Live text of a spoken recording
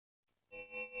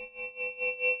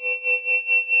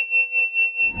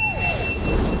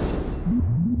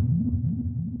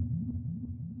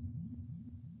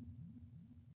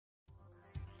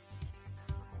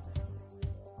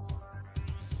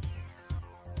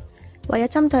為咗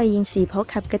針對現時普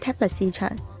及嘅 tablet 市場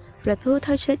，Rapoo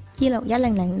推出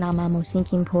E6100 藍芽無線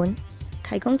鍵盤，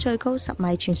提供最高10米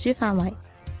傳輸範圍，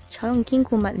採用堅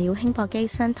固物料輕薄機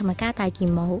身同埋加大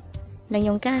鍵帽，令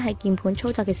用家喺鍵盤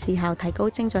操作嘅時候提高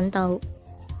精準度。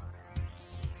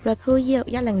Rapoo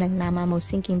E6100 藍芽無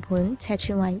線鍵盤尺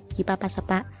寸為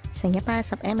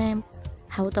288×110mm，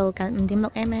 厚度僅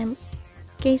5.6mm，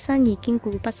 機身以堅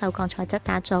固不鏽鋼材質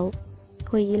打造，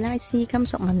配以拉絲金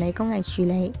屬紋理工藝處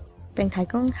理，並提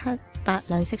供黑白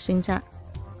兩色選擇，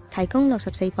提供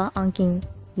64顆按鍵，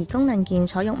而功能鍵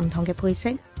採用唔同嘅配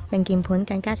色，令鍵盤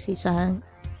更加時尚。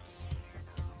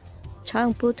採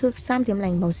用 Bluetooth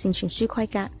 3.0 無線傳輸規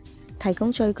格，提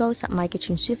供最高10米嘅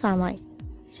傳輸範圍，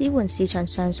支援市場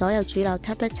上所有主流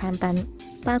tablet 產品，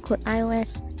包括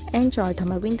iOS、Android 同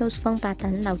埋 Windows Phone 8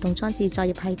等流動裝置作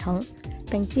業系統，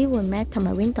並支援 Mac 同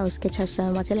埋 Windows 嘅桌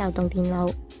上或者流動電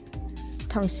腦。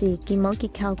同時，鍵帽結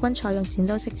構均採用剪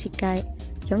刀式設計，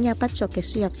擁有不俗嘅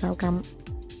輸入手感。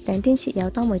頂端設有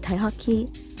多媒體 Hotkey，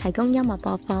 提供音樂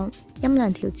播放、音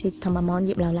量調節同埋網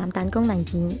頁瀏覽等功能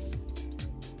鍵。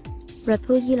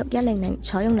Rapoo E6100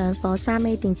 採用2顆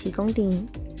3A 電池供電，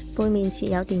背面設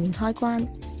有電源開關，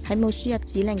喺冇輸入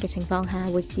指令嘅情況下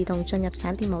會自動進入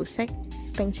省電模式，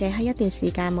並且喺一段時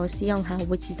間冇使用後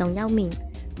會自動休眠，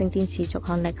令電池續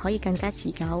航力可以更加持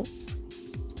久。